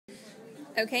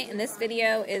Okay, and this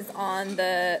video is on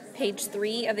the page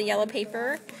 3 of the yellow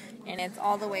paper, and it's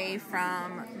all the way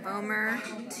from Vomer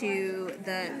to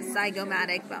the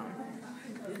zygomatic bone.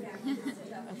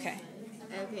 Okay.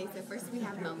 Okay, so first we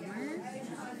have Vomer.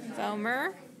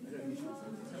 Vomer.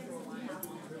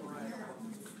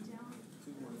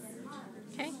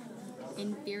 Okay.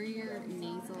 Inferior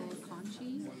nasal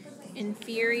conchae.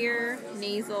 Inferior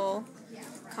nasal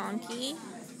conchae.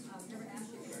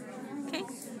 Okay.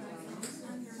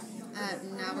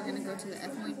 Now we're going to go to the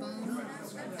ethmoid bone.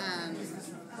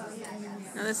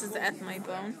 Now this is the ethmoid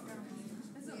bone.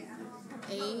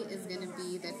 A is going to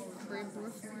be the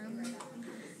cribriform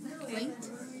plate.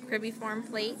 Cribriform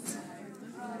plate.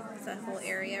 It's that whole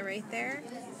area right there.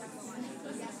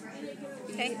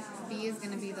 Okay. B is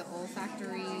going to be the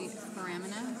olfactory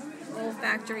foramina.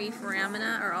 Olfactory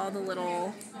foramina are all the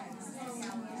little,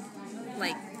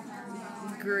 like,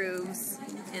 grooves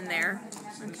in there.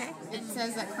 Okay. It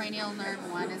says that cranial nerve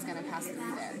 1 is going to pass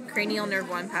through there. Cranial nerve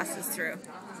 1 passes through.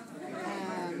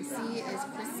 C is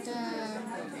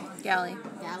Crista Galli.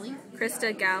 Galli.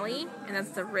 Crista Galli, and that's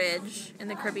the ridge in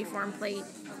the cribriform plate.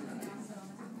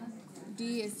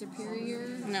 D is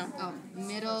superior. No. Oh,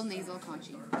 middle nasal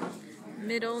conchae.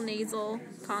 Middle nasal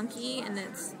conchae, and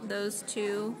it's those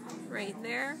two right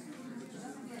there.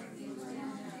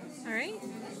 All right.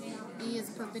 E is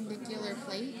perpendicular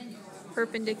plate.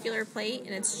 Perpendicular plate,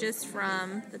 and it's just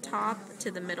from the top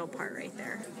to the middle part right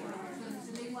there.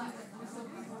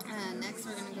 Next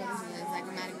we're going to go to the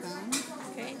zygomatic bone.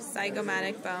 Okay,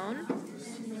 zygomatic bone.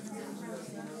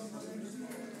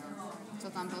 So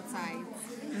it's on both sides.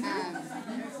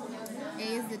 A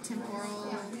is the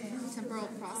temporal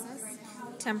process.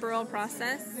 Temporal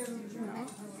process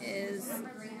is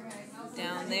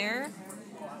down there.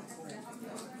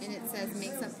 And it says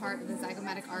makes up part of the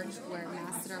zygomatic arch where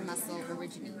masseter muscle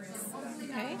originates.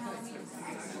 Okay.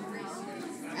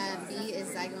 B is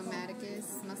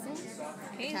zygomaticus muscle.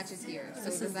 Okay. Attaches here. So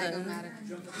This the is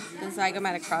The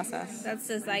zygomatic process. That's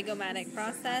the zygomatic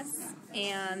process,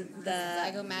 and the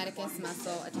zygomaticus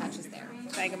muscle attaches there.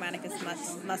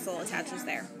 zygomaticus muscle attaches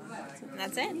there. And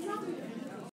that's it.